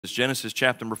Genesis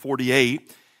chapter number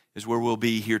 48 is where we'll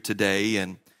be here today.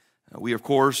 And we, of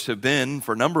course, have been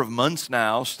for a number of months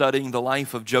now studying the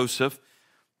life of Joseph.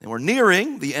 And we're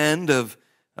nearing the end of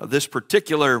this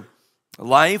particular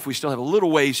life. We still have a little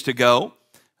ways to go,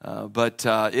 but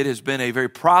it has been a very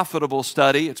profitable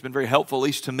study. It's been very helpful, at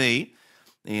least to me.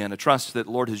 And I trust that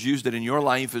the Lord has used it in your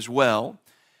life as well.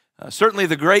 Certainly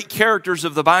the great characters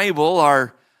of the Bible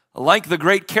are like the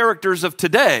great characters of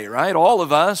today, right? All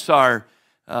of us are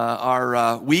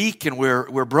weak and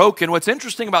we're broken. What's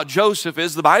interesting about Joseph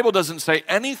is the Bible doesn't say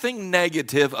anything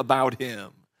negative about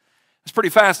him. It's pretty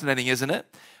fascinating, isn't it?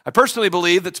 I personally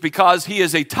believe that's because he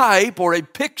is a type or a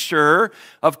picture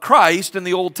of Christ in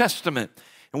the Old Testament.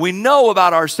 And we know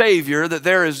about our Savior that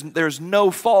there's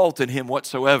no fault in him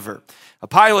whatsoever.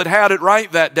 Pilate had it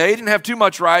right that day. He didn't have too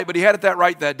much right, but he had it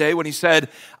right that day when he said,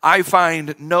 "I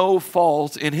find no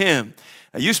fault in him."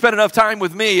 Now, you spend enough time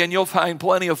with me and you'll find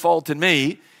plenty of fault in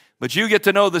me, but you get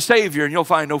to know the Savior and you'll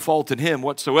find no fault in him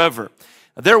whatsoever.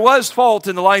 There was fault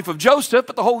in the life of Joseph,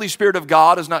 but the Holy Spirit of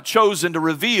God has not chosen to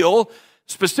reveal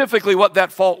specifically what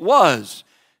that fault was.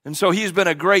 And so he's been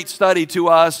a great study to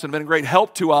us and been a great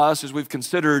help to us as we've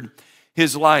considered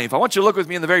his life. I want you to look with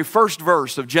me in the very first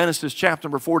verse of Genesis chapter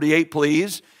number 48,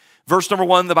 please. Verse number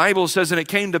 1, the Bible says, "And it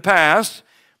came to pass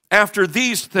after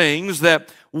these things that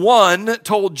one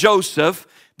told Joseph,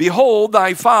 'Behold,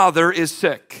 thy father is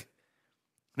sick.'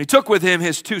 And he took with him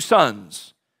his two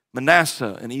sons,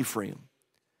 Manasseh and Ephraim.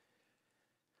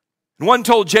 And one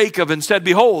told Jacob and said,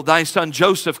 'Behold, thy son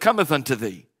Joseph cometh unto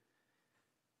thee.'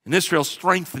 And Israel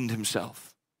strengthened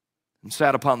himself and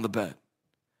sat upon the bed.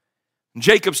 And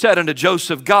Jacob said unto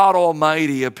Joseph, 'God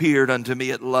Almighty appeared unto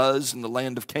me at Luz in the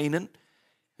land of Canaan,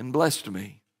 and blessed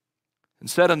me, and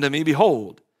said unto me,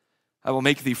 Behold, I will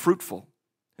make thee fruitful,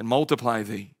 and multiply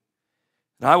thee.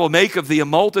 And I will make of thee a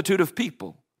multitude of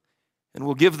people, and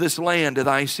will give this land to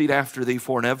thy seed after thee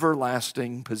for an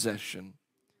everlasting possession.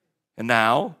 And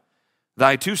now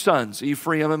thy two sons,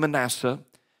 Ephraim and Manasseh,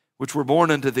 which were born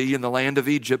unto thee in the land of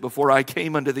Egypt before I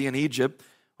came unto thee in Egypt,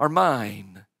 are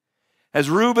mine.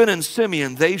 As Reuben and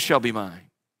Simeon, they shall be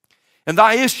mine. And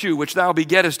thy issue, which thou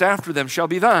begettest after them, shall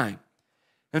be thine,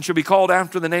 and shall be called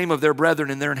after the name of their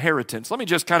brethren in their inheritance.'" Let me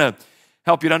just kind of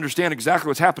help you to understand exactly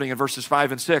what's happening in verses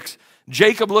 5 and 6.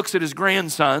 Jacob looks at his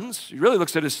grandsons. He really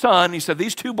looks at his son. He said,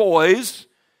 "These two boys,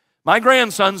 my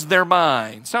grandsons, they're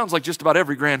mine." Sounds like just about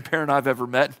every grandparent I've ever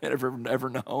met and ever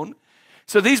known.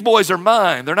 So these boys are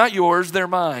mine. They're not yours, they're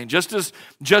mine. Just as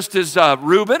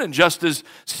Reuben and just as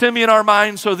Simeon are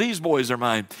mine, so these boys are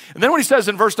mine. And then when he says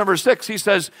in verse number 6, he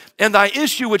says, "And thy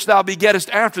issue which thou begettest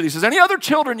after thee." He says, "Any other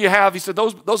children you have," he said,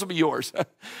 those will be yours.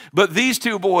 "But these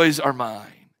two boys are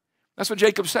mine." That's what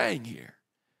Jacob's saying here.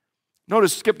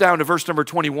 Notice, skip down to verse number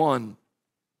 21.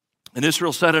 "And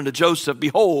Israel said unto Joseph,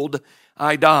 Behold,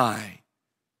 I die.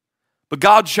 But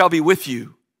God shall be with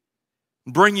you,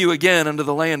 and bring you again unto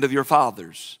the land of your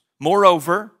fathers.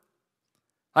 Moreover,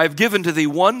 I have given to thee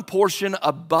one portion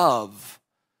above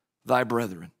thy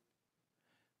brethren,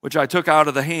 which I took out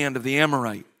of the hand of the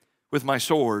Amorite with my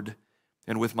sword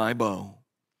and with my bow."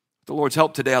 With the Lord's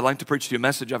help today, I'd like to preach to you a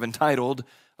message I've entitled,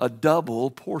 "A Double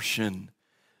Portion."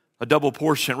 A double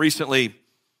portion. Recently,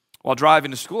 while driving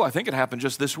to school, I think it happened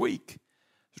just this week,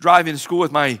 I was driving to school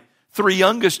with my three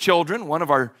youngest children. One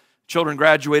of our children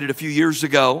graduated a few years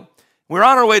ago. We were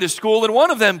on our way to school, and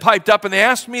one of them piped up and they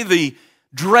asked me the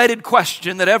dreaded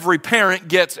question that every parent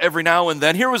gets every now and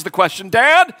then. Here was the question: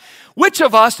 "Dad, which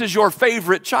of us is your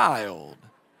favorite child?"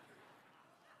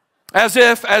 As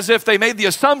if they made the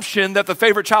assumption that the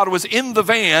favorite child was in the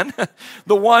van.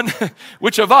 The one,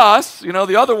 which of us,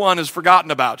 the other one is forgotten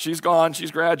about. She's gone,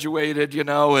 she's graduated,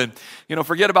 and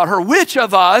forget about her. Which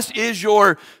of us is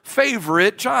your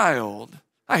favorite child?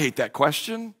 I hate that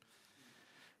question.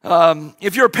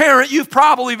 If you're a parent, you've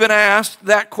probably been asked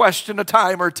that question a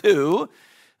time or two,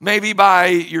 maybe by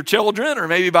your children or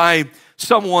maybe by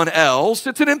someone else.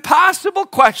 It's an impossible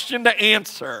question to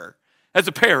answer as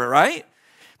a parent, right?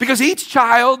 Because each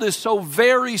child is so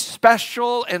very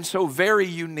special and so very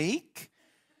unique.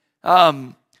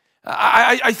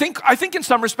 I think in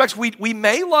some respects we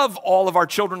may love all of our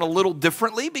children a little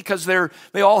differently because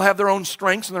they all have their own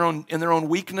strengths and their own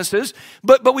weaknesses.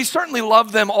 But we certainly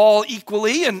love them all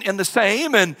equally and the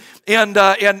same and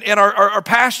are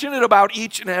passionate about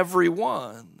each and every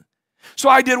one. So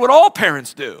I did what all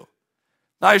parents do.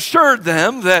 I assured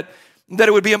them that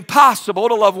it would be impossible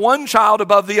to love one child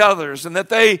above the others, and that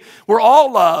they were all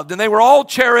loved and they were all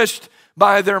cherished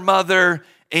by their mother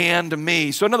and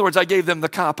me. So in other words, I gave them the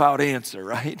cop-out answer,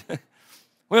 right?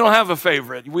 We don't have a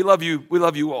favorite. We love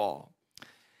you all.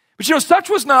 But such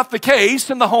was not the case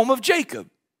in the home of Jacob.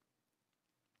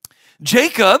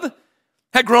 Jacob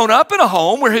had grown up in a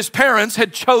home where his parents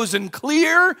had chosen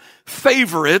clear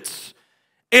favorites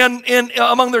and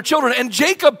among their children, and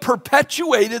Jacob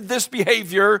perpetuated this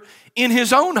behavior in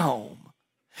his own home.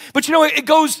 But you know, it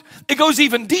goes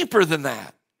even deeper than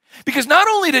that. Because not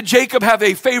only did Jacob have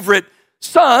a favorite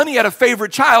son, he had a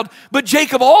favorite child, but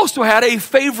Jacob also had a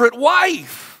favorite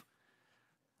wife.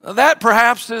 That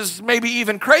perhaps is maybe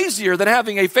even crazier than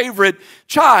having a favorite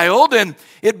child, and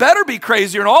it better be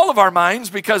crazier in all of our minds,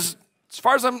 because as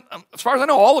far as I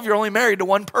know, all of you are only married to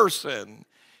one person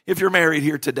if you're married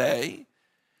here today.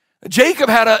 Jacob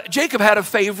had a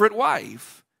favorite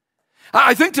wife.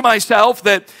 I think to myself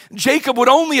that Jacob would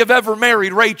only have ever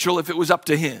married Rachel if it was up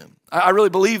to him. I really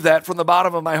believe that from the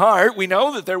bottom of my heart. We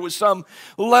know that there was some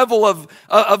level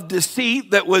of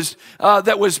deceit that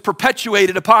was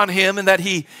perpetuated upon him, and that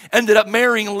he ended up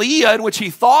marrying Leah, in which he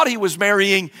thought he was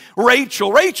marrying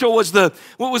Rachel. Rachel was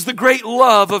the great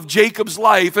love of Jacob's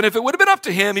life, and if it would have been up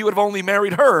to him, he would have only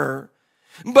married her.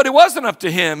 But it wasn't up to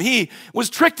him. He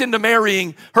was tricked into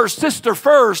marrying her sister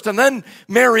first and then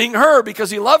marrying her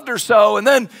because he loved her so. And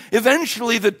then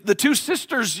eventually the two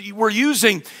sisters were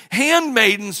using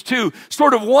handmaidens to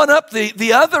sort of one up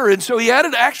the other. And so he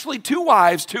added actually two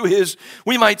wives to his,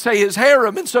 we might say, his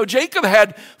harem. And so Jacob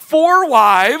had 4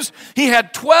 wives. He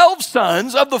had 12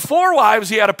 sons. Of the 4 wives,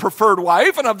 he had a preferred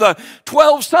wife. And of the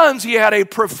 12 sons, he had a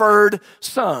preferred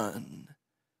son.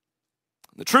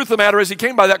 The truth of the matter is he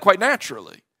came by that quite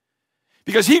naturally,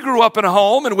 because he grew up in a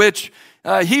home in which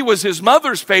he was his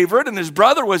mother's favorite and his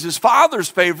brother was his father's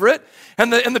favorite.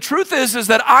 And the truth is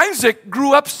that Isaac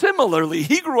grew up similarly.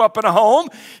 He grew up in a home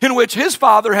in which his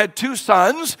father had 2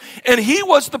 sons, and he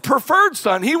was the preferred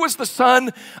son. He was the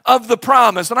son of the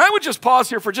promise. And I would just pause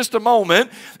here for just a moment,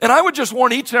 and I would just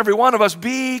warn each and every one of us,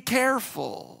 be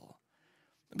careful.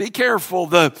 Be careful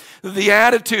the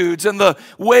attitudes and the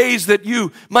ways that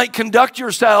you might conduct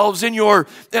yourselves in your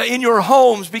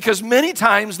homes, because many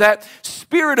times that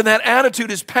spirit and that attitude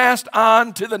is passed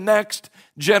on to the next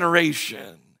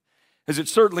generation, as it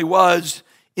certainly was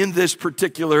in this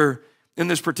particular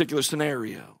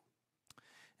scenario.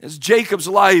 As Jacob's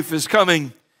life is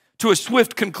coming to a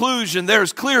swift conclusion,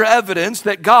 there's clear evidence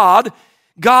that God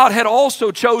had also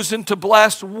chosen to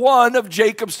bless one of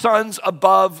Jacob's sons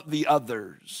above the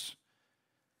others.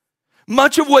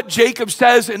 Much of what Jacob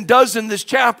says and does in this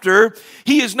chapter,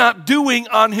 he is not doing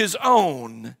on his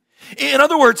own. In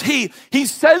other words, he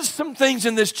says some things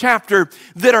in this chapter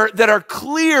that are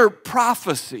clear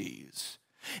prophecies.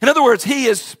 In other words, he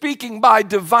is speaking by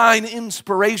divine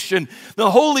inspiration. The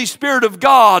Holy Spirit of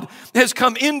God has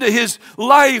come into his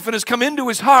life and has come into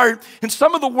his heart. And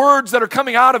some of the words that are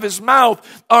coming out of his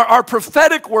mouth are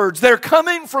prophetic words. They're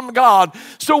coming from God.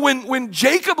 So when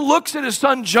Jacob looks at his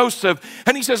son Joseph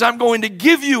and he says, I'm going to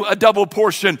give you a double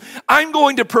portion, I'm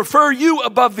going to prefer you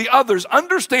above the others,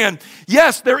 understand,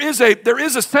 yes, there is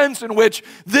a sense in which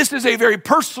this is a very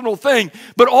personal thing,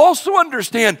 but also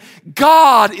understand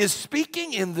God is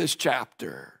speaking in this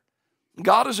chapter.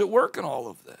 God is at work in all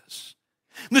of this.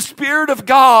 The Spirit of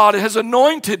God has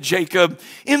anointed Jacob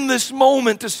in this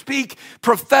moment to speak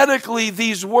prophetically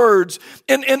these words.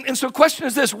 And so the question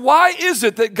is this: why is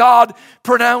it that God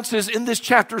pronounces in this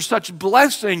chapter such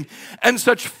blessing and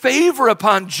such favor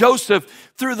upon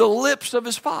Joseph through the lips of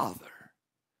his father?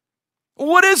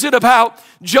 What is it about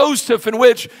Joseph in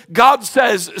which God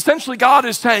says, essentially God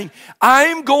is saying,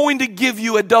 I'm going to give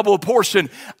you a double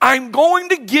portion. I'm going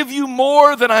to give you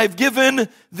more than I've given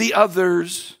the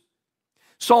others.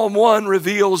 Psalm 1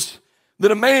 reveals that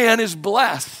a man is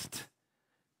blessed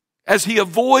as he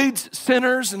avoids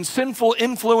sinners and sinful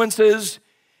influences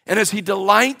and as he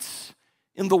delights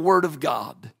in the Word of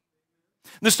God.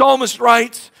 The psalmist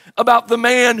writes about the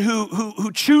man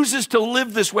who chooses to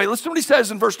live this way. Listen to what he says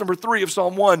in verse number 3 of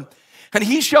Psalm 1. And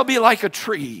he shall be like a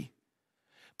tree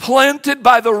planted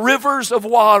by the rivers of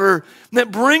water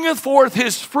that bringeth forth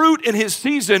his fruit in his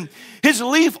season. His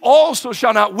leaf also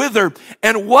shall not wither,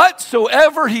 and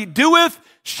whatsoever he doeth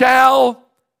shall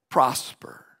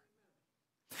prosper.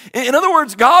 In other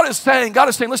words, God is saying,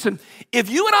 listen, if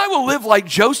you and I will live like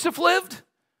Joseph lived,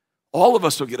 all of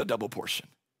us will get a double portion.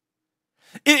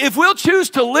 If we'll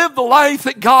choose to live the life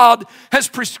that God has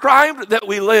prescribed that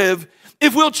we live,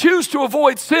 if we'll choose to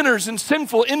avoid sinners and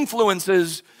sinful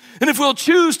influences, and if we'll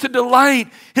choose to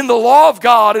delight in the law of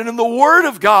God and in the Word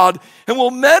of God, and we'll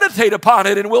meditate upon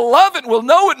it, and we'll love it, and we'll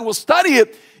know it, and we'll study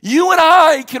it, you and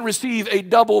I can receive a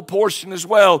double portion as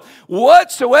well.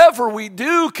 Whatsoever we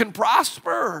do can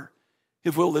prosper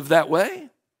if we'll live that way.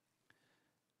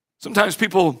 Sometimes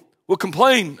people will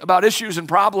complain about issues and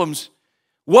problems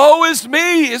Woe is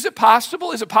me. Is it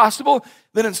possible? Is it possible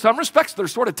that in some respects they're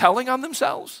sort of telling on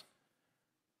themselves?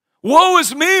 Woe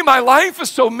is me. My life is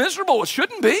so miserable. It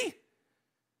shouldn't be.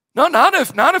 No, not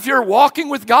if you're walking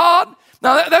with God.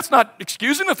 Now, that's not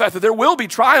excusing the fact that there will be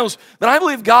trials, but I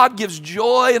believe God gives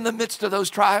joy in the midst of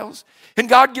those trials. And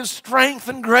God gives strength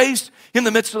and grace in the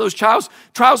midst of those trials.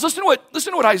 Listen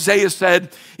to what Isaiah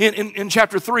said in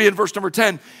chapter 3 and verse number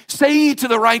 10. Say ye to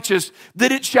the righteous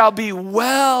that it shall be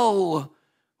well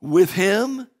with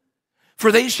him,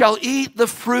 for they shall eat the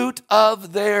fruit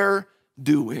of their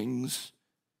doings.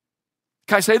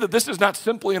 Can I say that this is not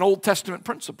simply an Old Testament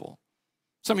principle?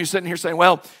 Some of you sitting here saying,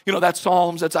 well, that's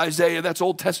Psalms, that's Isaiah, that's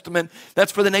Old Testament,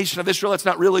 that's for the nation of Israel, that's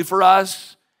not really for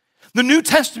us. The New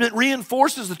Testament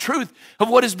reinforces the truth of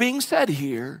what is being said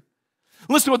here.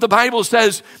 Listen to what the Bible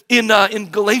says in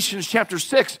Galatians chapter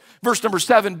 6, verse number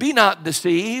 7. Be not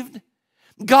deceived.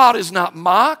 God is not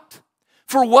mocked.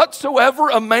 For whatsoever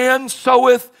a man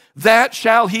soweth, that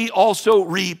shall he also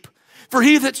reap. For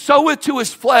he that soweth to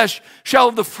his flesh shall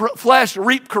of the flesh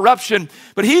reap corruption,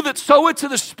 but he that soweth to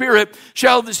the Spirit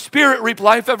shall of the Spirit reap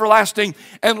life everlasting.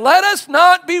 And let us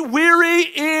not be weary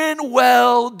in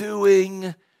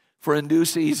well-doing, for in due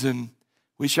season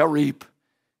we shall reap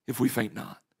if we faint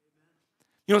not.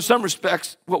 In some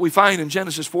respects, what we find in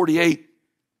Genesis 48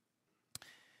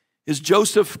 is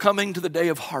Joseph coming to the day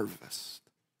of harvest.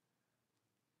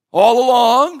 All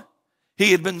along,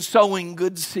 he had been sowing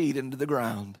good seed into the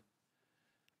ground.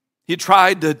 He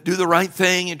tried to do the right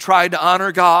thing. He tried to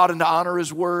honor God and to honor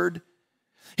His word.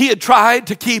 He had tried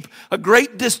to keep a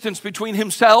great distance between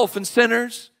himself and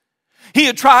sinners. He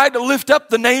had tried to lift up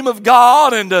the name of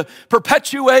God and to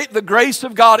perpetuate the grace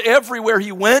of God everywhere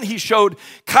he went. He showed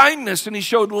kindness and he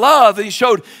showed love and he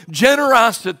showed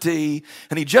generosity.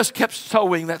 And he just kept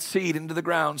sowing that seed into the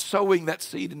ground, sowing that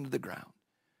seed into the ground.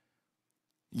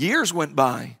 Years went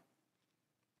by.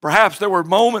 Perhaps there were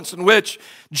moments in which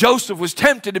Joseph was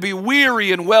tempted to be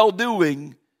weary in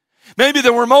well-doing. Maybe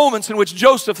there were moments in which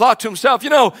Joseph thought to himself,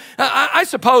 I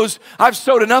suppose I've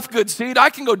sowed enough good seed.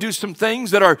 I can go do some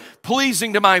things that are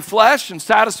pleasing to my flesh and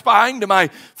satisfying to my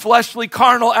fleshly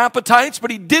carnal appetites.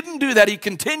 But he didn't do that. He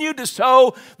continued to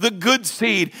sow the good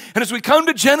seed. And as we come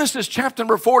to Genesis chapter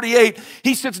number 48,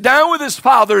 he sits down with his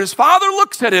father. His father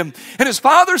looks at him and his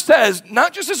father says,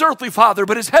 not just his earthly father,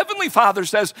 but his heavenly father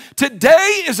says,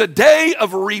 today is a day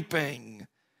of reaping.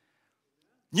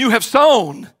 You have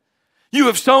sown. You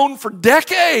have sown for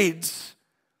decades,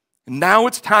 and now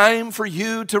it's time for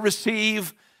you to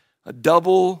receive a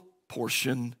double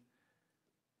portion.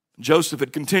 Joseph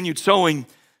had continued sowing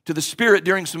to the Spirit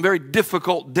during some very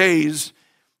difficult days.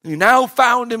 And he now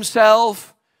found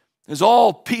himself, as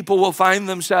all people will find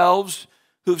themselves,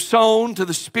 who've sown to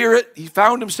the Spirit. He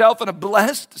found himself in a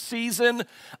blessed season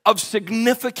of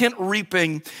significant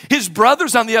reaping. His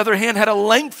brothers, on the other hand, had a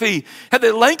lengthy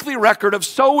record of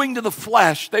sowing to the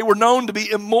flesh. They were known to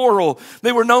be immoral.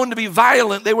 They were known to be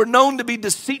violent. They were known to be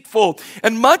deceitful.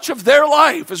 And much of their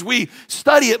life, as we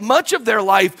study it, much of their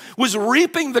life was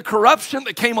reaping the corruption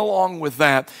that came along with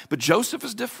that. But Joseph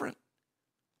is different.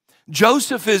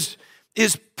 Joseph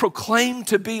is proclaimed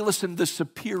to be, listen, the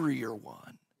superior one.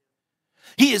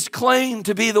 He is claimed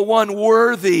to be the one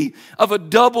worthy of a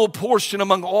double portion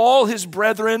among all his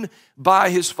brethren by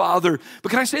his father.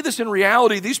 But can I say this in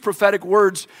reality? These prophetic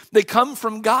words, they come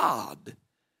from God.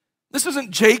 This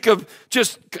isn't Jacob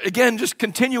just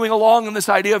continuing along in this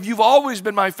idea of you've always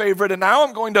been my favorite and now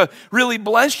I'm going to really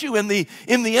bless you in the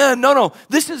end. No.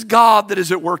 This is God that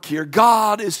is at work here.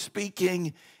 God is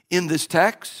speaking in this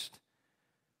text.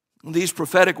 And these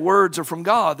prophetic words are from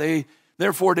God.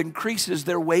 Therefore, it increases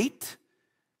their weight,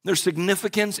 their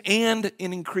significance, and it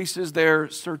increases their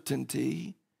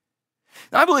certainty.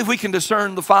 Now, I believe we can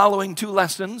discern the following two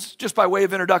lessons, just by way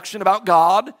of introduction, about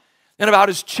God and about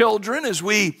His children as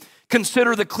we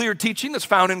consider the clear teaching that's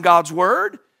found in God's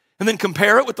Word and then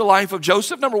compare it with the life of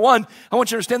Joseph. Number one, I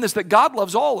want you to understand this, that God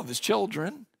loves all of His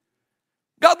children.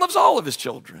 God loves all of His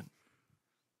children.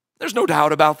 There's no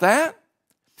doubt about that.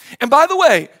 And by the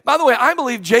way, I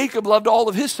believe Jacob loved all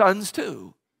of his sons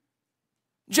too.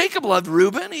 Jacob loved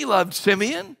Reuben, he loved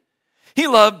Simeon, he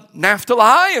loved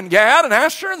Naphtali and Gad and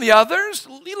Asher and the others.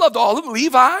 He loved all of them,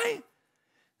 Levi.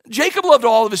 Jacob loved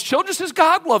all of his children, just as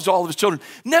God loves all of his children.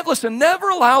 Listen, never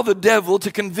allow the devil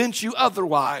to convince you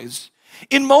otherwise.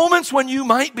 In moments when you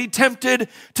might be tempted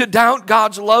to doubt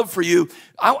God's love for you,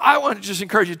 I want to just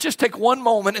encourage you, just take one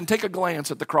moment and take a glance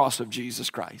at the cross of Jesus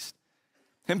Christ.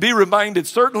 And be reminded,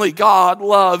 certainly God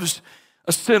loves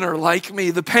a sinner like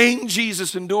me. The pain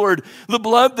Jesus endured, the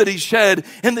blood that He shed,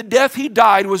 and the death He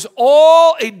died was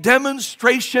all a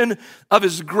demonstration of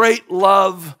His great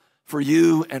love for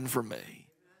you and for me.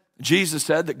 Jesus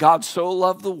said that God so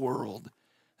loved the world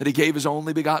that he gave his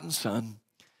only begotten Son.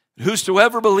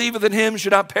 Whosoever believeth in him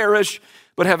should not perish,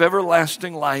 but have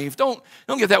everlasting life. Don't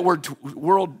get that word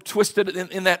world twisted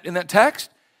in that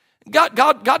text.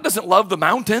 God doesn't love the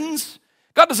mountains.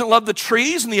 God doesn't love the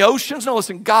trees and the oceans. No,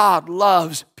 listen, God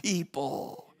loves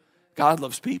people. God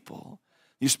loves people.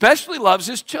 He especially loves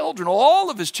his children, all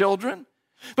of his children.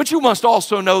 But you must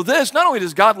also know this, not only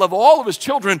does God love all of his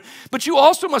children, but you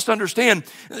also must understand,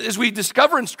 as we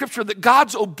discover in Scripture, that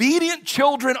God's obedient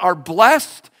children are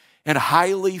blessed and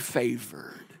highly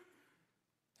favored.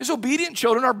 His obedient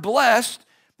children are blessed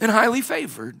and highly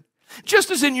favored.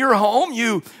 Just as in your home,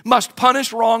 you must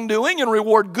punish wrongdoing and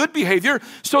reward good behavior,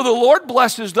 so the Lord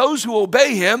blesses those who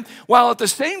obey him, while at the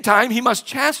same time he must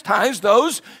chastise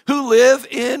those who live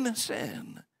in sin.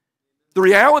 The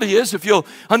reality is, if you'll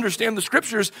understand the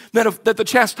Scriptures, that the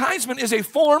chastisement is a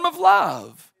form of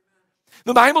love.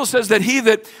 The Bible says that he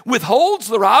that withholds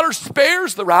the rod or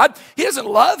spares the rod, he doesn't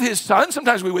love his son.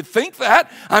 Sometimes we would think that.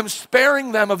 I'm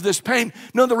sparing them of this pain.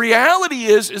 No, the reality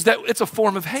is that it's a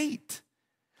form of hate.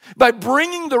 By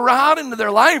bringing the rod into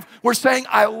their life, we're saying,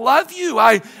 I love you.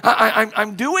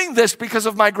 I'm doing this because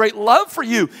of my great love for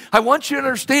you. I want you to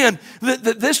understand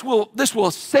that this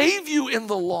will save you in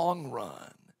the long run.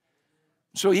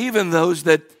 So even those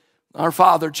that our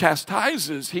Father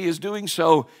chastises, he is doing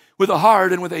so with a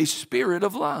heart and with a spirit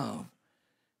of love.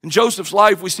 In Joseph's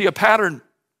life, we see a pattern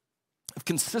of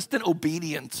consistent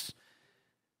obedience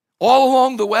all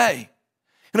along the way,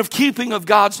 and of keeping of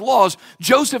God's laws.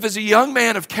 Joseph is a young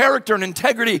man of character and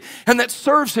integrity, and that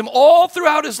serves him all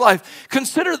throughout his life.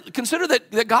 Consider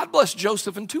that God blessed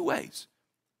Joseph in two ways,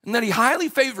 and that he highly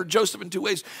favored Joseph in two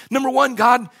ways. Number one,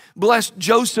 God blessed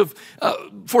Joseph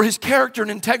for his character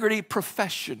and integrity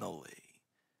professionally.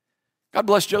 God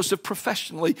blessed Joseph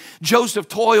professionally. Joseph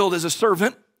toiled as a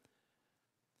servant,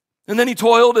 and then he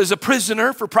toiled as a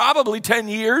prisoner for probably 10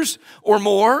 years or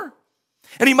more.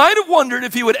 And he might have wondered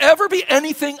if he would ever be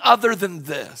anything other than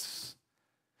this.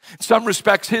 In some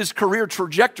respects, his career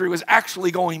trajectory was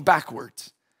actually going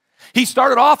backwards. He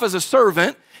started off as a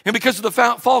servant, and because of the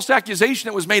false accusation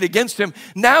that was made against him,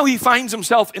 now he finds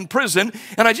himself in prison.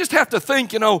 And I just have to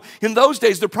think, in those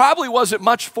days, there probably wasn't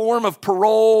much form of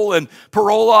parole and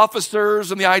parole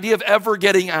officers and the idea of ever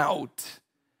getting out.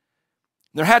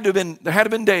 There had to have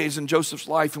been days in Joseph's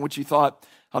life in which he thought,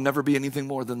 I'll never be anything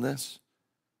more than this.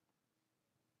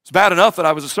 It's bad enough that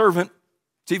I was a servant.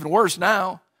 It's even worse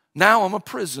now. Now I'm a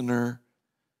prisoner.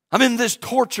 I'm in this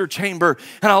torture chamber,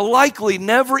 and I'll likely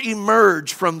never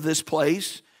emerge from this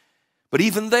place. But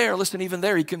even there,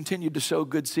 he continued to sow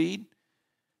good seed.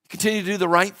 He continued to do the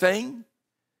right thing.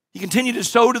 He continued to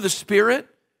sow to the Spirit,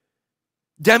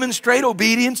 demonstrate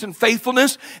obedience and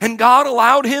faithfulness, and God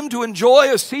allowed him to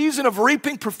enjoy a season of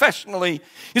reaping professionally.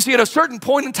 You see, at a certain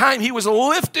point in time, he was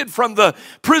lifted from the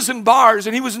prison bars,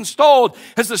 and he was installed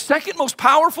as the second most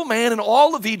powerful man in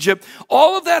all of Egypt.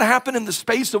 All of that happened in the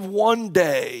space of one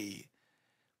day.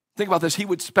 Think about this. He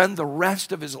would spend the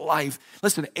rest of his life,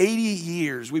 80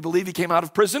 years. We believe he came out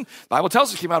of prison. The Bible tells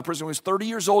us he came out of prison when he was 30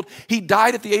 years old. He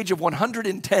died at the age of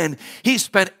 110. He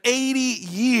spent 80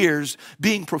 years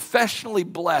being professionally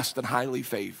blessed and highly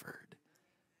favored.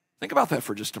 Think about that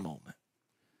for just a moment.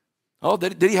 Oh,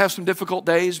 did he have some difficult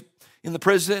days in the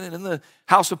prison and in the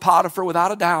house of Potiphar?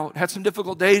 Without a doubt. Had some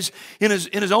difficult days in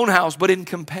his own house, but in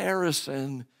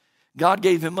comparison, God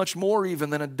gave him much more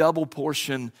even than a double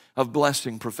portion of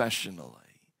blessing professionally.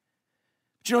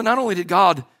 But not only did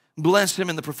God bless him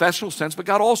in the professional sense, but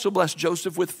God also blessed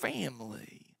Joseph with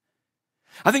family.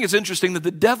 I think it's interesting that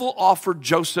the devil offered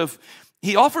Joseph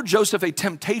a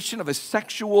temptation of a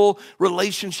sexual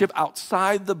relationship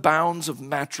outside the bounds of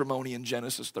matrimony in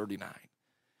Genesis 39.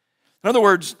 In other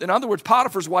words,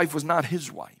 Potiphar's wife was not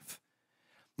his wife.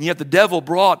 And yet the devil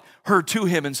brought her to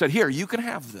him and said, here, you can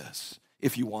have this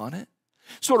if you want it.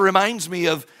 Sort of reminds me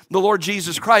of the Lord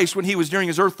Jesus Christ when he was during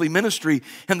his earthly ministry,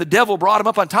 and the devil brought him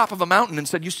up on top of a mountain and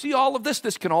said, you see all of this?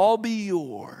 This can all be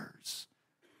yours.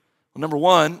 Well, number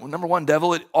one,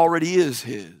 devil, it already is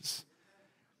his.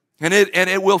 And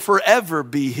it will forever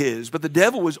be his. But the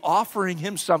devil was offering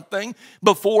him something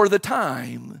before the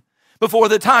time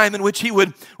in which he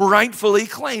would rightfully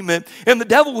claim it. And the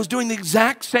devil was doing the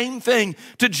exact same thing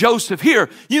to Joseph. Here,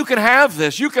 you can have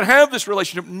this. You can have this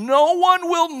relationship. No one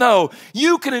will know.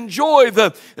 You can enjoy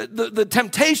the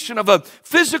temptation of a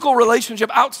physical relationship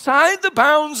outside the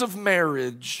bounds of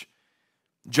marriage.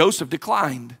 Joseph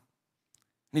declined.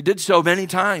 And he did so many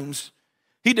times.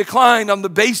 He declined on the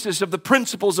basis of the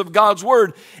principles of God's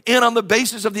word and on the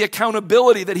basis of the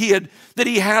accountability that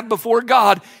he had before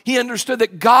God. He understood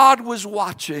that God was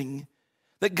watching,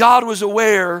 that God was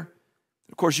aware.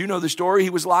 Of course, you know the story. He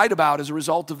was lied about as a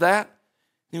result of that.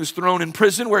 He was thrown in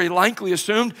prison where he likely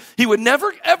assumed he would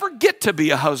never, ever get to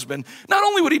be a husband. Not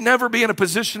only would he never be in a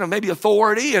position of maybe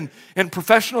authority and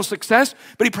professional success,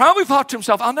 but he probably thought to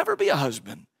himself, I'll never be a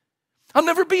husband. I'll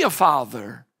never be a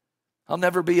father. I'll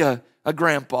never be a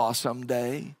grandpa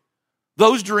someday.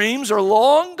 Those dreams are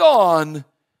long gone.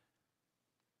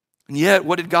 And yet,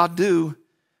 what did God do?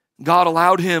 God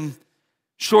allowed him,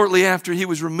 shortly after he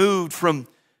was removed from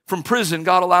prison,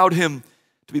 God allowed him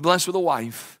to be blessed with a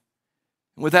wife.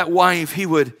 And with that wife, he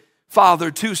would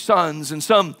father 2 sons, and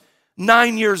some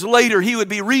 9 years later, he would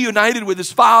be reunited with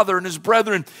his father and his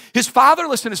brethren. His father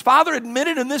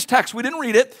admitted in this text, we didn't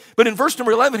read it, but in verse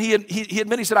number 11, he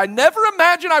admitted, he said, I never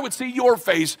imagined I would see your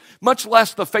face, much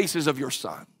less the faces of your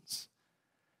sons.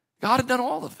 God had done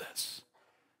all of this.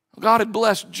 God had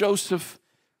blessed Joseph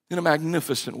in a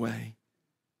magnificent way.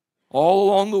 All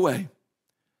along the way,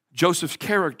 Joseph's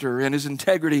character and his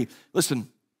integrity, listen,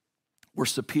 were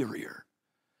superior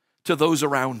to those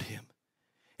around him.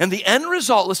 And the end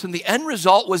result, listen, the end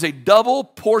result was a double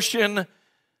portion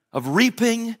of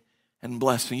reaping and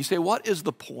blessing. You say, what is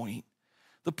the point?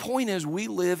 The point is we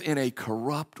live in a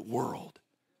corrupt world.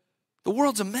 The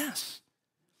world's a mess.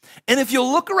 And if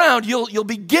you'll look around, you'll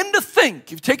begin to think,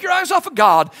 if you take your eyes off of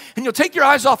God and you'll take your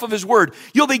eyes off of his word,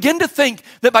 you'll begin to think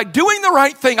that by doing the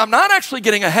right thing, I'm not actually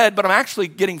getting ahead, but I'm actually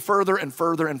getting further and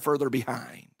further and further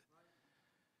behind.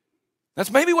 That's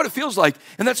maybe what it feels like.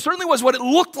 And that certainly was what it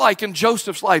looked like in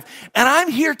Joseph's life. And I'm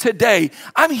here today.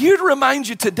 I'm here to remind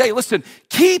you today, listen,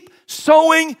 keep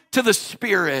sowing to the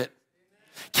Spirit.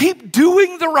 Keep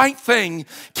doing the right thing.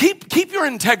 Keep your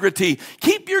integrity.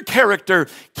 Keep your character.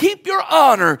 Keep your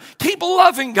honor. Keep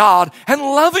loving God and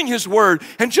loving his word.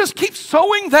 And just keep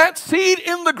sowing that seed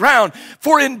in the ground.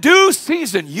 For in due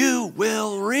season you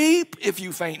will reap if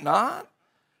you faint not.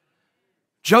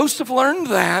 Joseph learned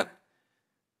that.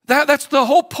 That's the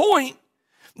whole point.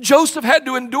 Joseph had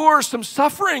to endure some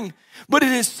suffering, but in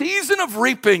his season of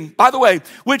reaping, by the way,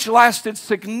 which lasted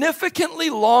significantly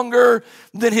longer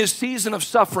than his season of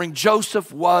suffering,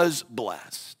 Joseph was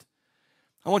blessed.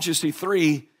 I want you to see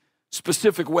 3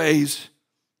 specific ways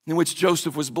in which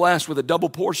Joseph was blessed with a double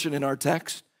portion in our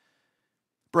text.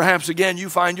 Perhaps, again, you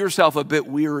find yourself a bit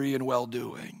weary in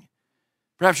well-doing.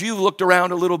 Perhaps you've looked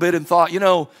around a little bit and thought,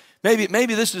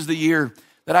 maybe this is the year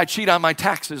that I cheat on my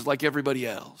taxes like everybody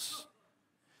else.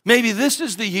 Maybe this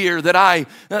is the year that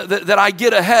I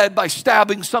get ahead by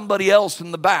stabbing somebody else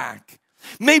in the back.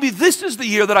 Maybe this is the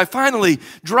year that I finally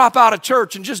drop out of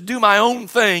church and just do my own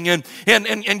thing and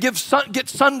get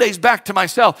Sundays back to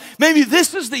myself. Maybe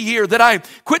this is the year that I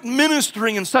quit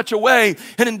ministering in such a way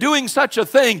and in doing such a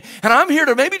thing. And I'm here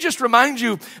to maybe just remind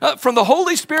you from the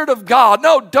Holy Spirit of God,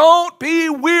 no, don't be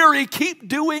weary. Keep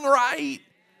doing right.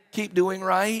 Keep doing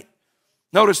right.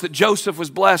 Notice that Joseph was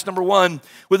blessed, number 1,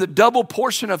 with a double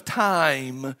portion of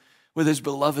time with his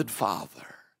beloved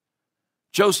father.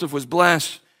 Joseph was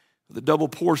blessed with a double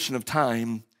portion of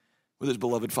time with his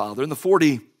beloved father. In the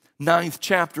 49th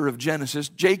chapter of Genesis,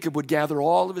 Jacob would gather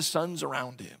all of his sons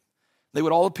around him. They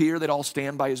would all appear, they'd all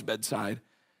stand by his bedside.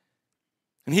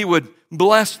 And he would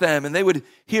bless them, and they would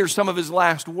hear some of his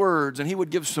last words, and he would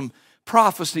give some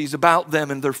prophecies about them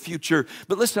and their future.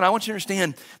 But listen, I want you to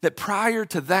understand that prior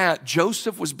to that,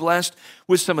 Joseph was blessed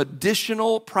with some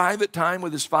additional private time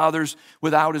with his fathers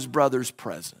without his brothers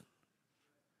present.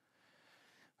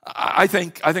 I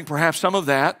think perhaps some of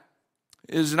that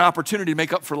is an opportunity to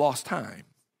make up for lost time.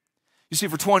 You see,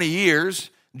 for 20 years,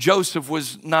 Joseph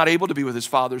was not able to be with his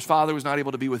father. His father was not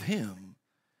able to be with him.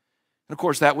 And of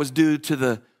course, that was due to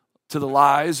the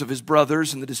lies of his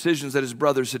brothers and the decisions that his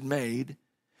brothers had made.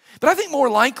 But I think more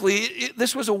likely,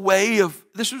 this was a way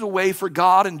for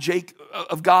God and Jacob,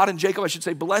 I should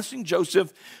say, blessing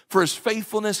Joseph for his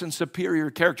faithfulness and superior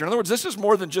character. In other words, this is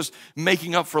more than just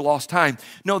making up for lost time.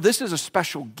 No, this is a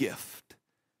special gift.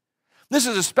 This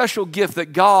is a special gift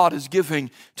that God is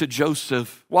giving to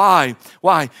Joseph. Why?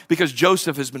 Why? Because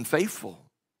Joseph has been faithful.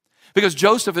 Because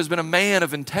Joseph has been a man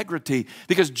of integrity.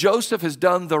 Because Joseph has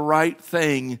done the right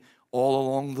thing all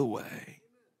along the way.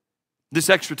 This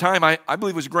extra time, I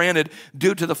believe, was granted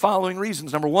due to the following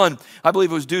reasons. Number 1, I believe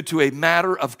it was due to a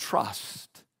matter of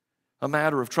trust. A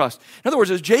matter of trust. In other words,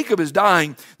 as Jacob is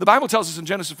dying, the Bible tells us in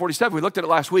Genesis 47, we looked at it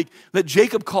last week, that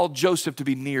Jacob called Joseph to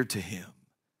be near to him.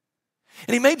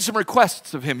 And he made some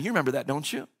requests of him. You remember that,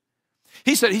 don't you?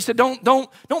 He said,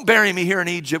 don't bury me here in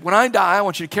Egypt. When I die, I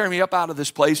want you to carry me up out of this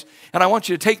place, and I want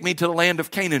you to take me to the land of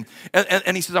Canaan.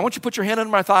 And he says, I want you to put your hand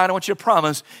under my thigh, and I want you to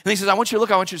promise. And he says, I want you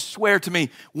to swear to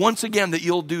me once again that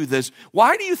you'll do this.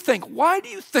 Why do you think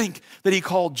that he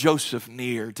called Joseph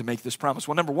near to make this promise?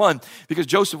 Well, number one, because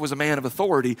Joseph was a man of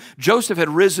authority. Joseph had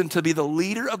risen to be the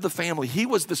leader of the family. He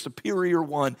was the superior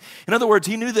one. In other words,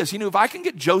 he knew this. He knew if I can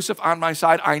get Joseph on my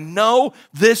side, I know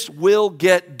this will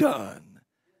get done.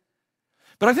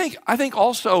 But I think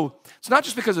also, it's not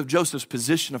just because of Joseph's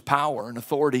position of power and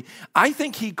authority. I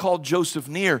think he called Joseph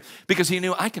near because he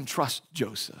knew I can trust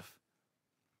Joseph.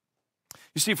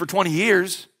 You see, for 20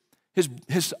 years,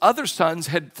 his other sons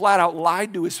had flat out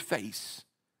lied to his face.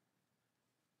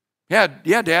 Yeah,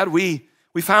 Dad, we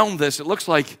found this. It looks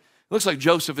like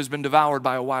Joseph has been devoured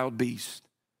by a wild beast.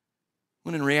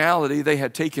 When in reality, they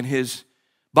had taken his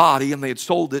body and they had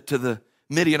sold it to the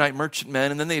Midianite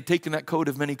merchantmen, and then they had taken that coat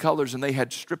of many colors and they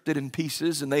had stripped it in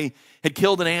pieces, and they had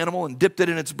killed an animal and dipped it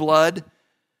in its blood,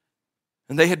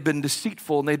 and they had been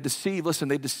deceitful, and they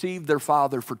deceived their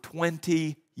father for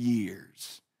 20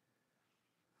 years.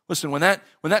 Listen, when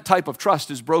that type of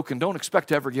trust is broken, don't expect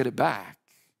to ever get it back.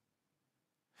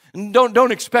 And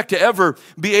don't expect to ever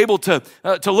be able to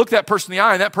look that person in the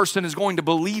eye and that person is going to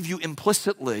believe you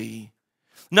implicitly.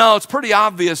 No, it's pretty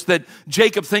obvious that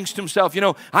Jacob thinks to himself,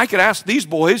 I could ask these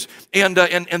boys and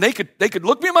they could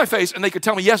look me in my face and they could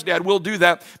tell me, yes, Dad, we'll do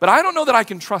that. But I don't know that I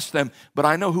can trust them, but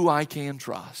I know who I can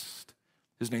trust.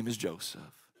 His name is Joseph.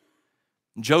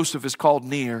 And Joseph is called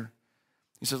near.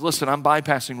 He says, listen, I'm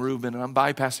bypassing Reuben and I'm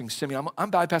bypassing Simeon.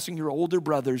 I'm bypassing your older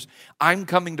brothers. I'm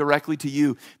coming directly to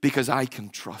you because I can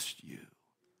trust you.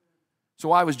 So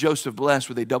why was Joseph blessed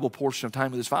with a double portion of time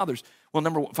with his fathers? Well,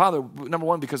 number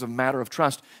one, because of a matter of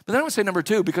trust. But then I would say number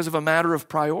two, because of a matter of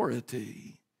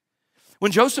priority.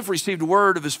 When Joseph received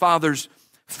word of his father's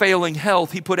failing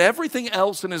health, he put everything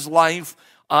else in his life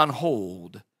on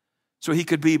hold so he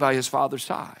could be by his father's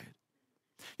side.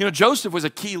 Joseph was a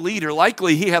key leader.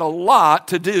 Likely he had a lot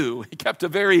to do. He kept a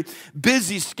very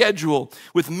busy schedule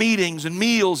with meetings and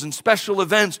meals and special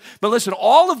events. But listen,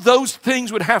 all of those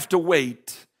things would have to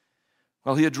wait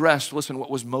while he addressed,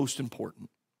 what was most important.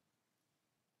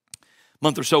 A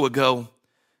month or so ago,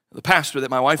 the pastor that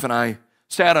my wife and I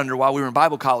sat under while we were in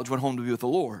Bible college went home to be with the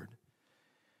Lord.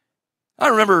 I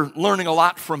remember learning a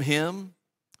lot from him.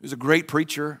 He was a great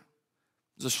preacher.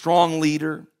 He was a strong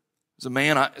leader. He was a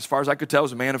man, as far as I could tell,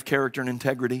 was a man of character and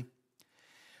integrity.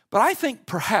 But I think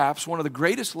perhaps one of the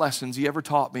greatest lessons he ever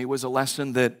taught me was a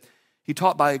lesson that he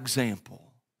taught by example.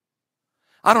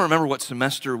 I don't remember what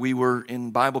semester we were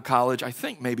in Bible college. I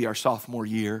think maybe our sophomore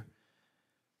year.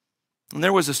 And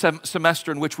there was a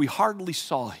semester in which we hardly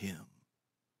saw him.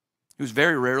 He was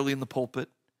very rarely in the pulpit.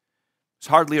 He was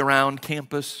hardly around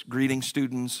campus greeting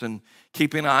students and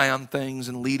keeping an eye on things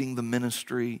and leading the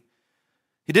ministry.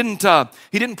 He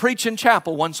didn't preach in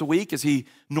chapel once a week as he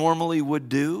normally would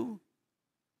do.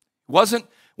 Wasn't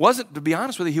to be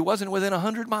honest with you, he wasn't within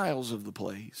 100 miles of the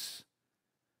place.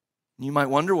 You might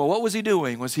wonder, well, what was he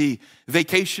doing? Was he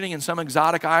vacationing in some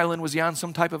exotic island? Was he on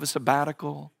some type of a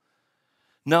sabbatical?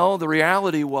 No, the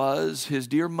reality was his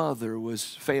dear mother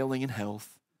was failing in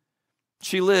health.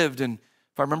 She lived in,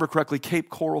 if I remember correctly, Cape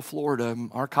Coral, Florida.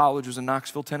 Our college was in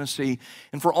Knoxville, Tennessee.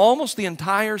 And for almost the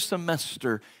entire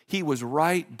semester, he was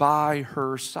right by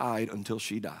her side until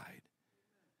she died.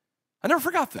 I never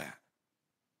forgot that.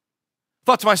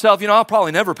 Thought to myself, I'll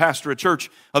probably never pastor a church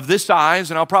of this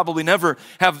size, and I'll probably never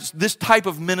have this type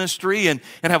of ministry and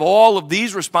have all of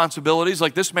these responsibilities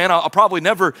like this man. I'll probably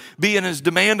never be in his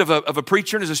demand of a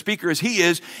preacher and as a speaker as he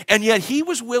is. And yet he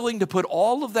was willing to put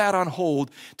all of that on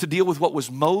hold to deal with what was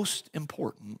most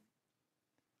important.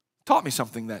 Taught me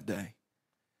something that day.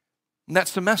 And that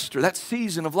semester, that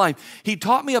season of life, he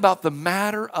taught me about the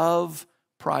matter of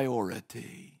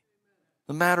priority.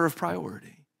 The matter of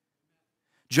priority.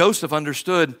 Joseph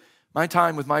understood my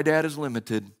time with my dad is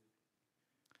limited.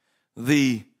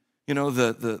 The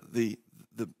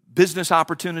business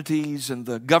opportunities and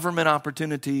the government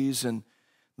opportunities and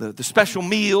the special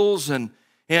meals and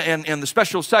the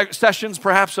special sessions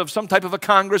perhaps of some type of a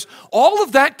Congress, all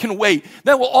of that can wait.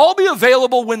 That will all be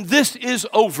available when this is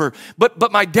over.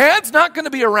 But my dad's not going to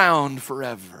be around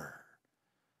forever.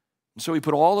 And so he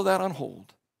put all of that on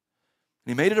hold.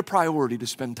 And he made it a priority to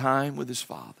spend time with his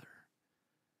father.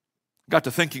 Got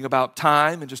to thinking about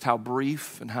time and just how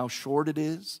brief and how short it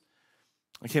is.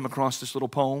 I came across this little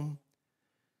poem.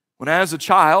 When as a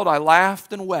child I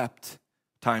laughed and wept,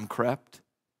 time crept.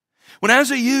 When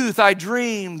as a youth I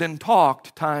dreamed and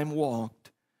talked, time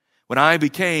walked. When I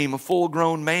became a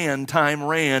full-grown man, time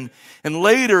ran. And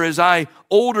later, as I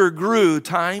older grew,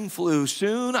 time flew.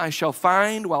 Soon I shall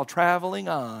find, while traveling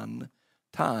on,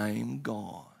 time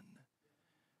gone.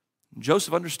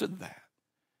 Joseph understood that.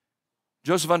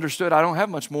 Joseph understood, I don't have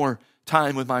much more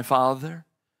time with my father.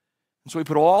 And so he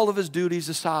put all of his duties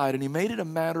aside, and he made it a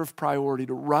matter of priority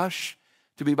to rush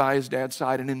to be by his dad's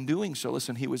side. And in doing so,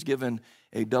 listen, he was given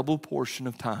a double portion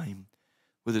of time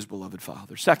with his beloved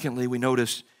father. Secondly, we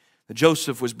notice that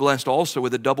Joseph was blessed also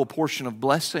with a double portion of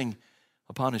blessing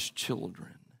upon his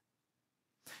children.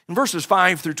 In verses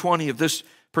 5 through 20 of this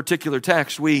particular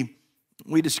text, we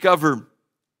discover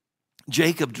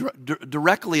Jacob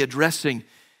directly addressing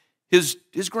his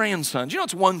grandsons. You know,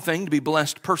 it's one thing to be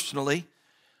blessed personally,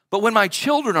 but when my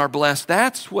children are blessed,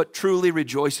 that's what truly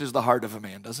rejoices the heart of a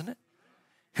man, doesn't it?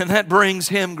 And that brings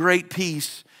him great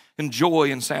peace and joy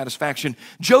and satisfaction.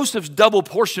 Joseph's double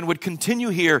portion would continue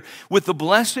here with the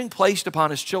blessing placed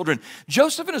upon his children.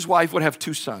 Joseph and his wife would have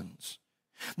 2 sons.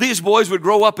 These boys would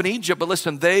grow up in Egypt, but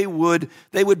listen, they would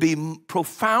be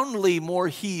profoundly more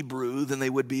Hebrew than they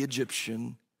would be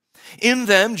Egyptian. In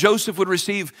them, Joseph would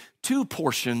receive 2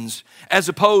 portions as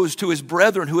opposed to his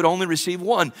brethren who would only receive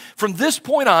 1. From this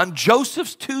point on,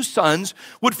 Joseph's 2 sons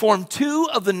would form 2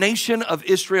 of the nation of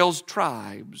Israel's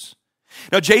tribes.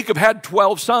 Now, Jacob had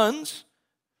 12 sons.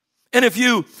 And if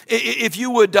you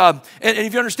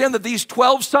understand that these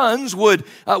 12 sons would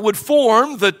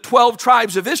form the 12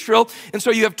 tribes of Israel, and so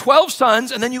you have 12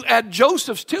 sons, and then you add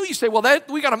Joseph's 2, you say, well,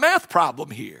 we got a math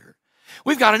problem here.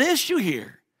 We've got an issue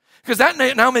here. Because that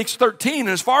now makes 13.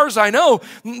 And as far as I know,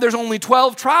 there's only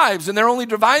 12 tribes, and they're only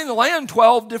dividing the land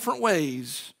 12 different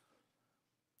ways.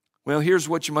 Well, here's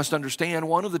what you must understand.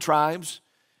 One of the tribes,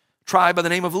 tribe by the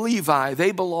name of Levi,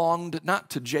 they belonged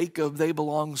not to Jacob, they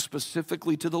belonged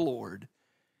specifically to the Lord.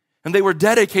 And they were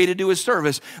dedicated to his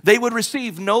service. They would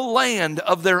receive no land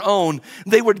of their own.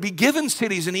 They would be given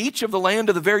cities in each of the land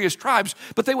of the various tribes,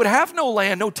 but they would have no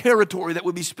land, no territory that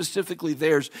would be specifically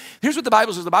theirs. Here's what the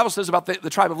Bible says. The Bible says about the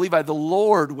tribe of Levi, the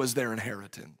Lord was their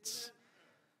inheritance.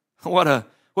 What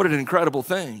an incredible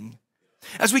thing.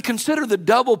 As we consider the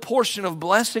double portion of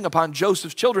blessing upon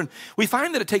Joseph's children, we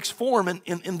find that it takes form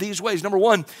in these ways. Number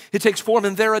one, it takes form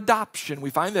in their adoption. We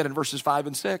find that in verses 5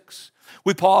 and 6.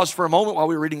 We paused for a moment while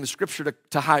we were reading the scripture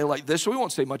to highlight this, so we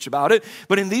won't say much about it.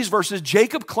 But in these verses,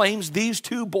 Jacob claims these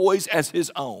 2 boys as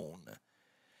his own.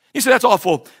 You say, that's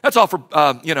awful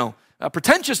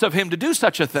pretentious of him to do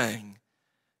such a thing.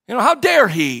 You know, how dare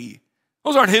he?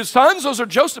 Those aren't his sons, those are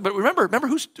Joseph. But remember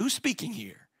who's speaking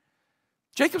here?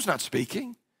 Jacob's not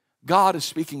speaking. God is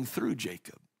speaking through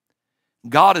Jacob.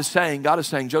 God is saying,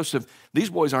 Joseph, these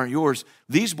boys aren't yours.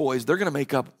 These boys, they're going to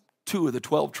make up 2 of the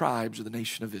 12 tribes of the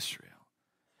nation of Israel.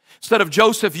 Instead of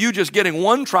Joseph, you just getting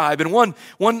 1 tribe and one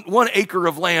acre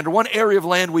of land, or 1 area of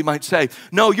land, we might say.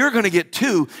 No, you're going to get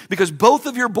 2, because both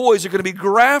of your boys are going to be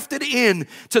grafted in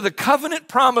to the covenant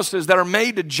promises that are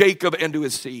made to Jacob and to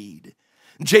his seed.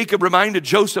 Jacob reminded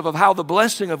Joseph of how the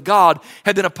blessing of God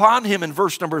had been upon him in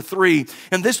verse number 3.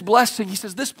 And this blessing, he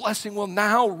says, this blessing will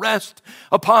now rest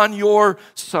upon your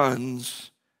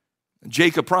sons. And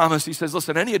Jacob promised, he says,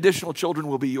 listen, any additional children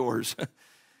will be yours.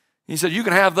 He said, you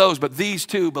can have those, but these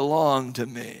 2 belong to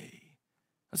me.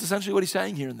 That's essentially what he's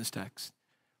saying here in this text.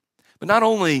 But not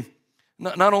only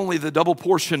the double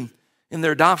portion in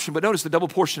their adoption, but notice the double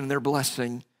portion in their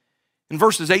blessing. In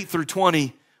verses 8 through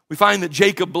 20, we find that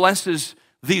Jacob blesses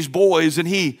these boys, and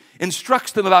he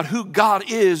instructs them about who God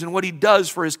is and what he does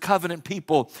for his covenant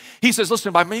people. He says,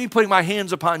 listen, by me putting my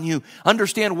hands upon you,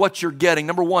 understand what you're getting.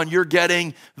 Number 1, you're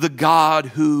getting the God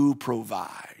who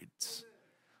provides.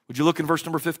 Would you look in verse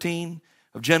number 15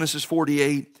 of Genesis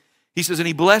 48? He says, and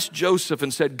he blessed Joseph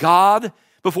and said, God,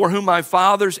 before whom my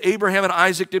fathers Abraham and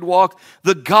Isaac did walk,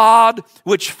 the God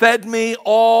which fed me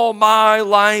all my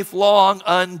life long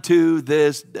unto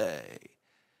this day.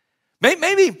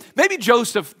 Maybe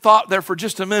Joseph thought there for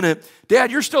just a minute, Dad,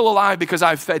 you're still alive because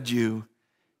I fed you.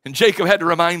 And Jacob had to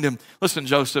remind him, listen,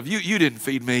 Joseph, you didn't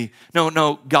feed me.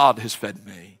 No, God has fed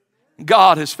me.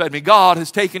 God has fed me. God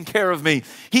has taken care of me.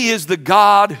 He is the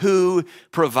God who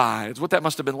provides. What that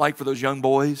must have been like for those young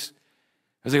boys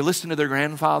as they listened to their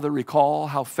grandfather recall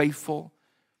how faithful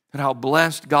and how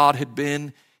blessed God had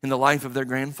been in the life of their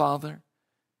grandfather.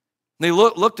 They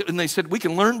looked and they said, we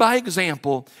can learn by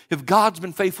example. If God's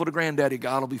been faithful to Granddaddy,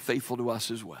 God will be faithful to us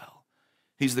as well.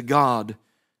 He's the God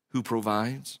who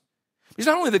provides. He's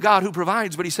not only the God who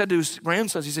provides, but he said to his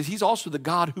grandsons, he says, he's also the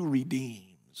God who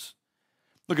redeems.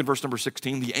 Look at verse number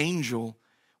 16. The angel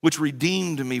which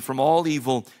redeemed me from all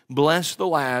evil, bless the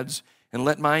lads, and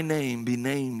let my name be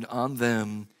named on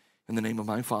them in the name of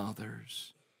my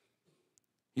fathers.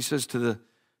 He says to the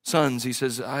sons, he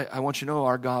says, I want you to know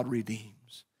our God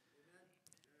redeems.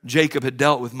 Jacob had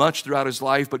dealt with much throughout his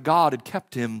life, but God had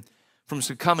kept him from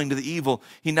succumbing to the evil.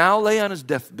 He now lay on his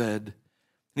deathbed,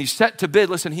 and he's set to bid,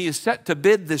 listen, he is set to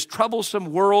bid this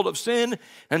troublesome world of sin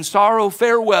and sorrow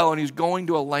farewell, and he's going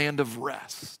to a land of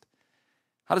rest.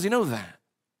 How does he know that?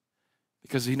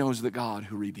 Because he knows the God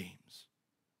who redeems.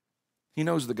 He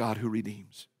knows the God who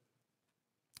redeems.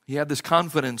 He had this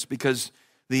confidence because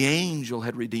the angel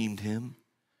had redeemed him.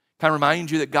 Can I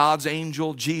remind you that God's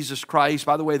angel, Jesus Christ,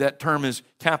 by the way, that term is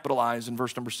capitalized in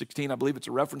verse number 16. I believe it's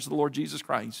a reference to the Lord Jesus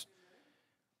Christ.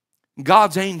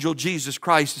 God's angel, Jesus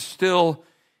Christ, is still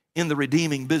in the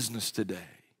redeeming business today.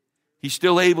 He's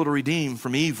still able to redeem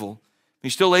from evil.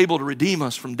 He's still able to redeem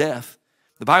us from death.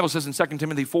 The Bible says in 2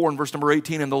 Timothy 4 and verse number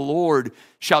 18, and the Lord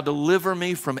shall deliver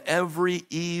me from every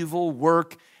evil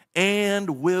work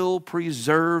and will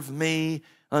preserve me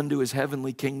unto his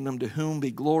heavenly kingdom, to whom be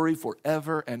glory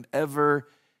forever and ever.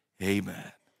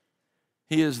 Amen.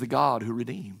 He is the God who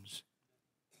redeems.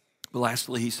 But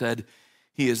lastly, he said,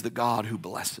 he is the God who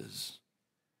blesses.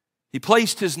 He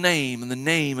placed his name and the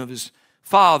name of his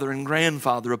father and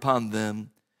grandfather upon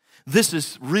them. This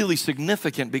is really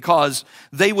significant because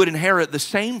they would inherit the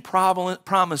same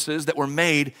promises that were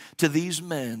made to these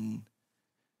men.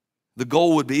 The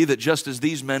goal would be that just as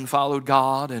these men followed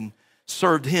God and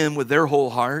served him with their whole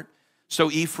heart,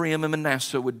 so Ephraim and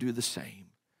Manasseh would do the same.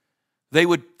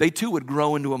 They too would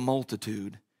grow into a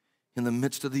multitude in the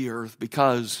midst of the earth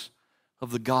because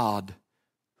of the God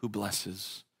who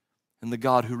blesses and the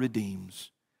God who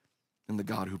redeems and the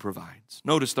God who provides.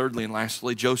 Notice thirdly and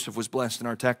lastly, Joseph was blessed in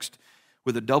our text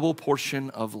with a double portion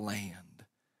of land.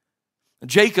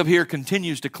 Jacob here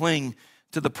continues to cling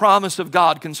to the promise of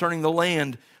God concerning the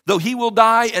land, though he will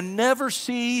die and never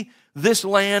see this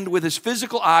land with his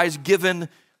physical eyes given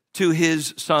to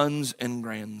his sons and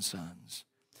grandsons.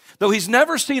 Though he's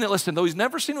never seen it, listen, though he's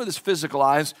never seen it with his physical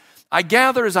eyes, I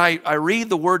gather as I read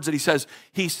the words that he says,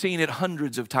 he's seen it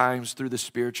hundreds of times through the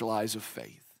spiritual eyes of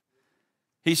faith.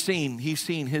 He's seen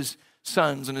his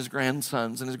sons and his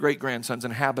grandsons and his great-grandsons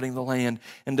inhabiting the land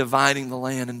and dividing the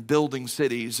land and building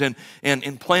cities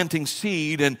and planting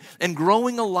seed and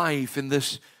growing a life in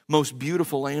this most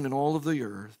beautiful land in all of the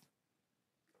earth.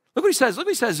 Look what he says. Look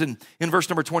what he says in verse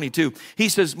number 22. He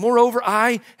says, moreover,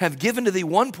 I have given to thee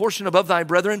one portion above thy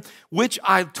brethren, which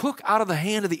I took out of the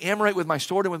hand of the Amorite with my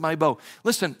sword and with my bow.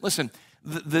 Listen.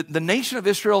 The nation of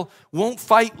Israel won't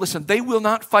fight. Listen, they will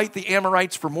not fight the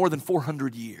Amorites for more than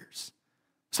 400 years.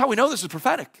 That's how we know this is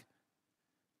prophetic.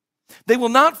 They will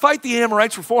not fight the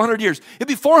Amorites for 400 years. It'd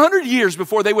be 400 years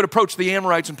before they would approach the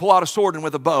Amorites and pull out a sword and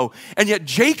with a bow. And yet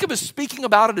Jacob is speaking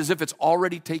about it as if it's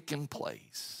already taken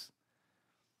place.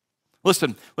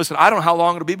 Listen, I don't know how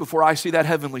long it'll be before I see that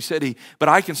heavenly city, but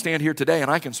I can stand here today and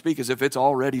I can speak as if it's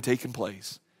already taken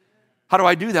place. How do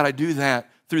I do that? I do that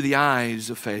through the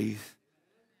eyes of faith.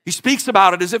 He speaks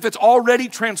about it as if it's already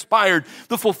transpired.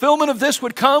 The fulfillment of this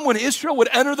would come when Israel would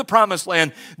enter the promised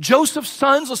land. Joseph's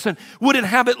sons, would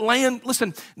inhabit land,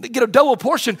 get a double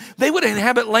portion. They would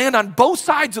inhabit land on both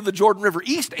sides of the Jordan River,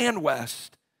 east and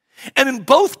west. And in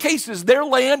both cases, their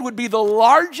land would be the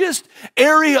largest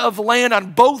area of land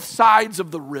on both sides of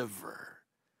the river.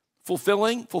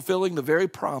 Fulfilling the very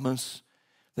promise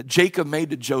that Jacob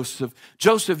made to Joseph.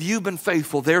 Joseph, you've been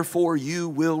faithful, therefore you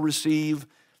will receive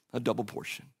a double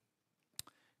portion.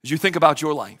 As you think about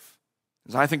your life,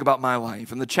 as I think about my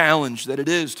life, and the challenge that it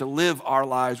is to live our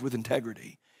lives with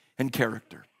integrity and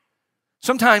character.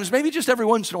 Sometimes, maybe just every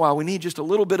once in a while, we need just a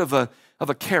little bit of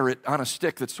a carrot on a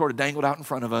stick that's sort of dangled out in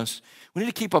front of us. We need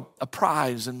to keep a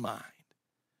prize in mind.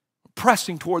 We're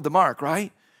pressing toward the mark,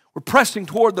 right? We're pressing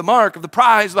toward the mark of the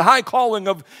prize, the high calling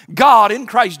of God in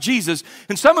Christ Jesus.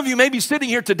 And some of you may be sitting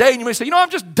here today and you may say,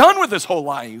 I'm just done with this whole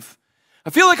life.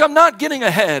 I feel like I'm not getting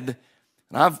ahead.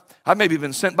 And I've maybe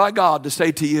been sent by God to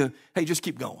say to you, hey, just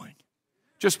keep going.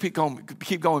 Just keep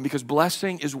going because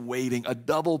blessing is waiting. A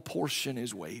double portion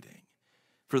is waiting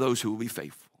for those who will be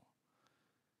faithful.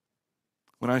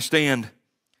 When I stand at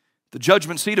the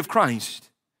judgment seat of Christ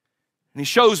and he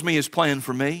shows me his plan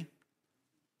for me,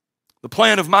 the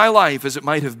plan of my life as it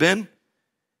might have been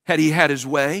had he had his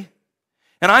way,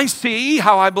 and I see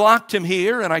how I blocked him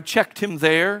here and I checked him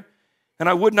there, and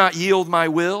I would not yield my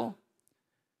will.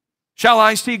 Shall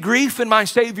I see grief in my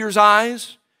Savior's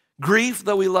eyes? Grief,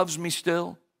 though he loves me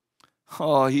still.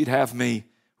 Oh, he'd have me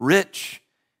rich,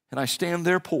 and I stand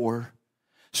there poor,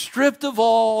 stripped of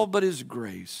all but his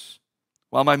grace,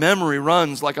 while my memory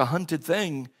runs like a hunted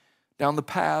thing down the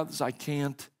paths I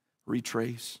can't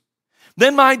retrace.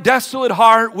 Then my desolate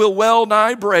heart will well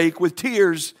nigh break with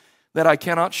tears that I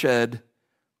cannot shed.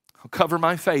 I'll cover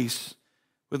my face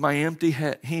with my empty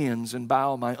hands and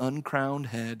bow my uncrowned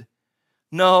head.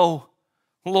 No,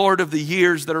 Lord, of the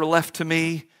years that are left to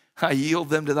me, I yield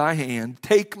them to thy hand.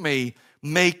 Take me,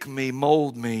 make me,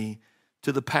 mold me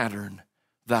to the pattern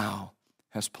thou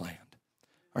hast planned.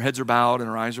 Our heads are bowed and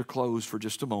our eyes are closed for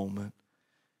just a moment.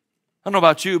 I don't know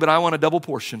about you, but I want a double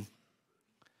portion.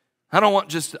 I don't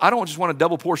just want a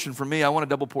double portion for me. I want a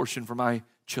double portion for my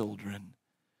children.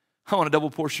 I want a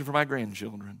double portion for my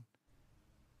grandchildren.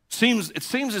 It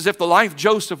seems as if the life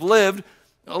Joseph lived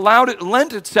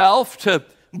lent itself to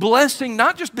blessing,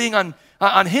 not just being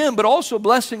on him, but also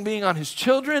blessing being on his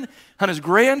children, on his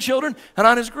grandchildren, and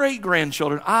on his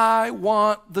great-grandchildren. I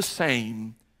want the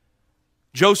same.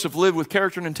 Joseph lived with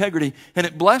character and integrity, and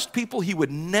it blessed people he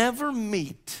would never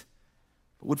meet,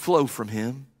 but would flow from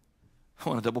him. I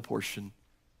want a double portion.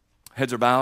 Heads are bowed.